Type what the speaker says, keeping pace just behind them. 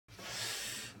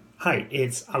Hi,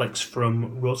 it's Alex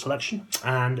from Raw Selection,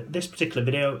 and this particular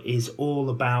video is all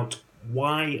about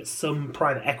why some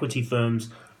private equity firms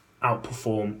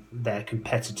outperform their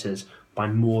competitors by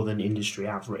more than industry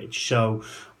average. So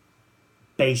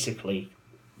basically,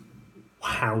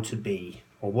 how to be,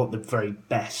 or what the very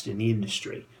best in the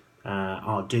industry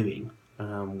are doing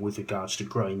with regards to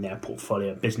growing their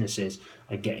portfolio businesses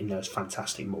and getting those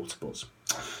fantastic multiples.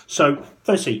 So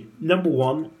firstly, number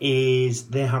one is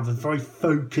they have a very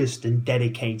focused and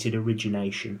dedicated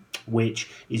origination, which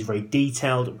is very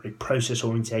detailed, very process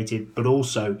orientated, but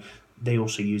also they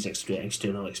also use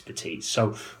external expertise.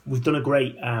 So we've done a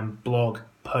great blog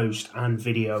post and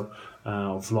video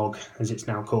vlog, as it's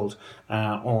now called,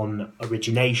 on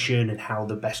origination and how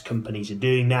the best companies are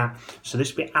doing that. So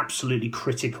this will be absolutely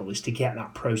critical, is to get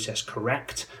that process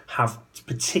correct, have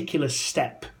particular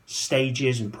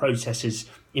stages and processes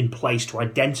in place to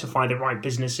identify the right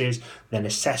businesses, then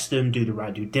assess them, do the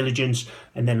right due diligence,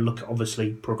 and then look at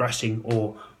obviously progressing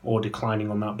or declining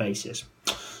on that basis.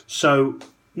 So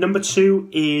number two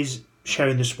is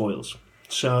sharing the spoils.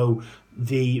 So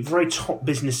the very top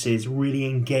businesses really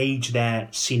engage their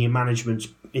senior management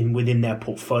within their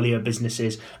portfolio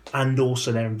businesses and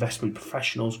also their investment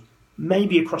professionals,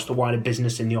 maybe across the wider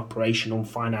business in the operational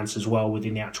finance as well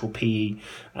within the actual PE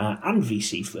and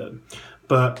VC firm.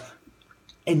 But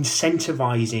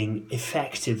incentivizing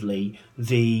effectively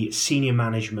the senior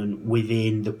management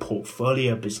within the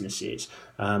portfolio businesses,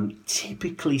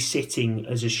 typically sitting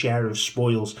as a share of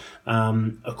spoils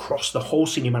across the whole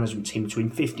senior management team between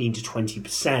 15 to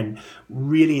 20%,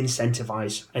 really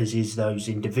incentivize as is those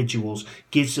individuals,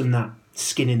 gives them that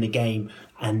skin in the game,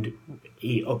 and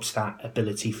it ups that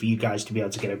ability for you guys to be able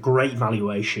to get a great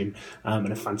valuation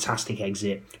and a fantastic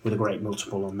exit with a great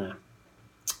multiple on there.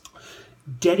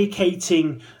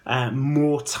 Dedicating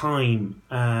more time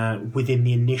within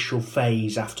the initial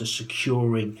phase after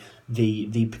securing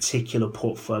the particular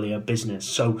portfolio business.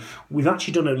 So we've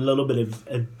actually done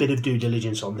a bit of due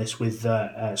diligence on this with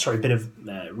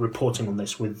reporting on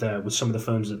this with some of the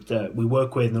firms that we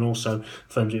work with and also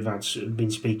firms we've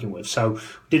been speaking with. So we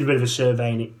did a bit of a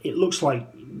survey, and it looks like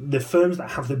the firms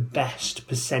that have the best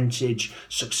percentage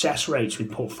success rates with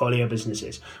portfolio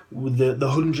businesses, with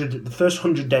the first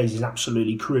 100 days is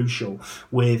absolutely crucial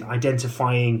with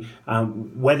identifying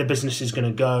where the business is going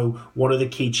to go, what are the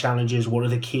key challenges, what are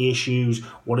the key issues,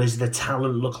 what does the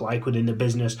talent look like within the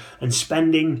business, and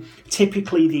spending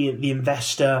typically the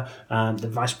investor, the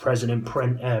vice president,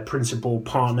 principal,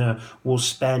 partner will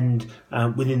spend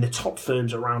within the top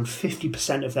firms around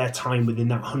 50% of their time within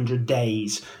that 100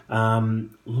 days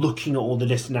looking at all the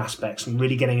different aspects and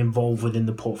really getting involved within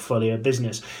the portfolio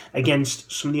business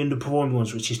against some of the underperforming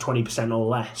ones, which is 20% or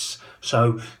less.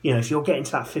 So, if you're getting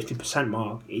to that 50%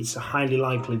 mark, it's highly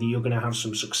likely that you're going to have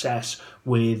some success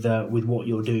with what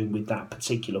you're doing with that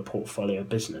particular portfolio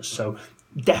business. So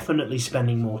definitely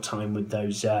spending more time with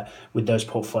those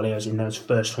portfolios in those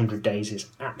first 100 days is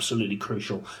absolutely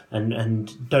crucial.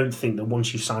 And don't think that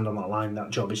once you've signed on that line,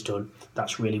 that job is done.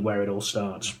 That's really where it all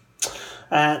starts.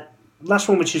 Last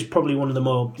one, which is probably one of the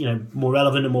more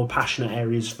relevant and more passionate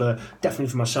areas definitely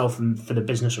for myself and for the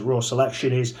business at Raw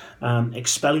Selection, is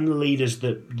expelling the leaders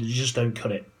that just don't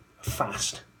cut it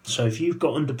fast. So if you've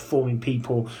got underperforming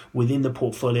people within the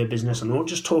portfolio business, and we're not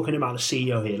just talking about the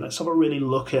CEO here, let's have a really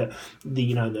look at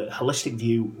the holistic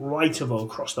view right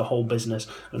across the whole business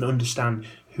and understand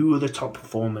who are the top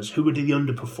performers, who are the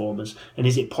underperformers, and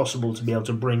is it possible to be able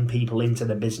to bring people into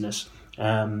the business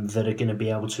that are going to be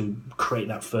able to create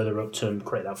that further upturn,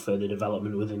 create that further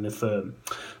development within the firm.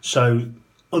 So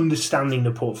understanding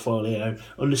the portfolio,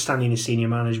 understanding the senior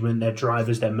management, their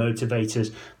drivers, their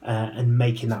motivators, and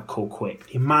making that call quick.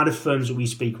 The amount of firms that we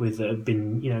speak with that have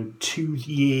been, 2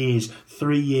 years,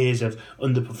 3 years of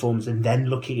underperformance, and then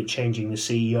looking at changing the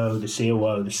CEO, the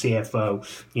COO, the CFO,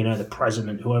 the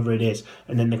president, whoever it is,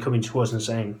 and then they're coming to us and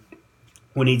saying,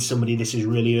 we need somebody, this is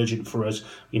really urgent for us,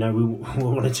 we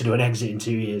wanted to do an exit in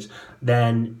 2 years,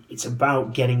 then it's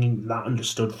about getting that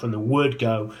understood from the word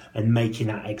go and making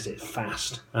that exit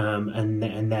fast,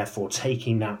 and therefore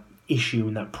taking that issue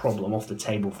and that problem off the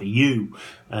table for you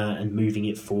and moving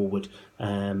it forward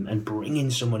and bringing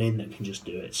someone in that can just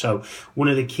do it. So one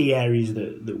of the key areas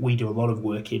that we do a lot of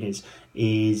work in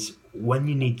is when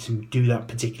you need to do that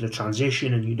particular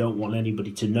transition and you don't want anybody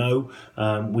to know,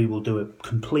 we will do a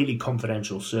completely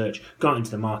confidential search, go out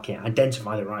into the market,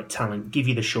 identify the right talent, give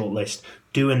you the shortlist,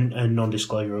 do a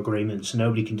non-disclosure agreement so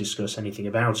nobody can discuss anything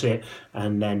about it,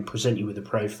 and then present you with a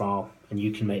profile, and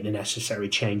you can make the necessary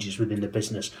changes within the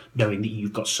business knowing that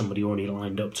you've got somebody already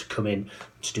lined up to come in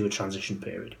to do a transition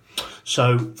period.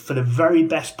 So for the very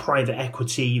best private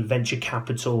equity, venture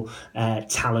capital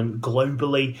talent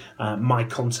globally, my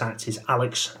contact is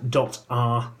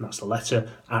alex.r, that's the letter,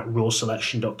 at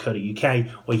rawselection.co.uk,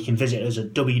 or you can visit us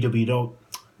at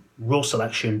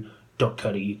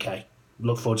www.rawselection.co.uk.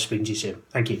 Look forward to speaking to you soon.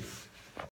 Thank you.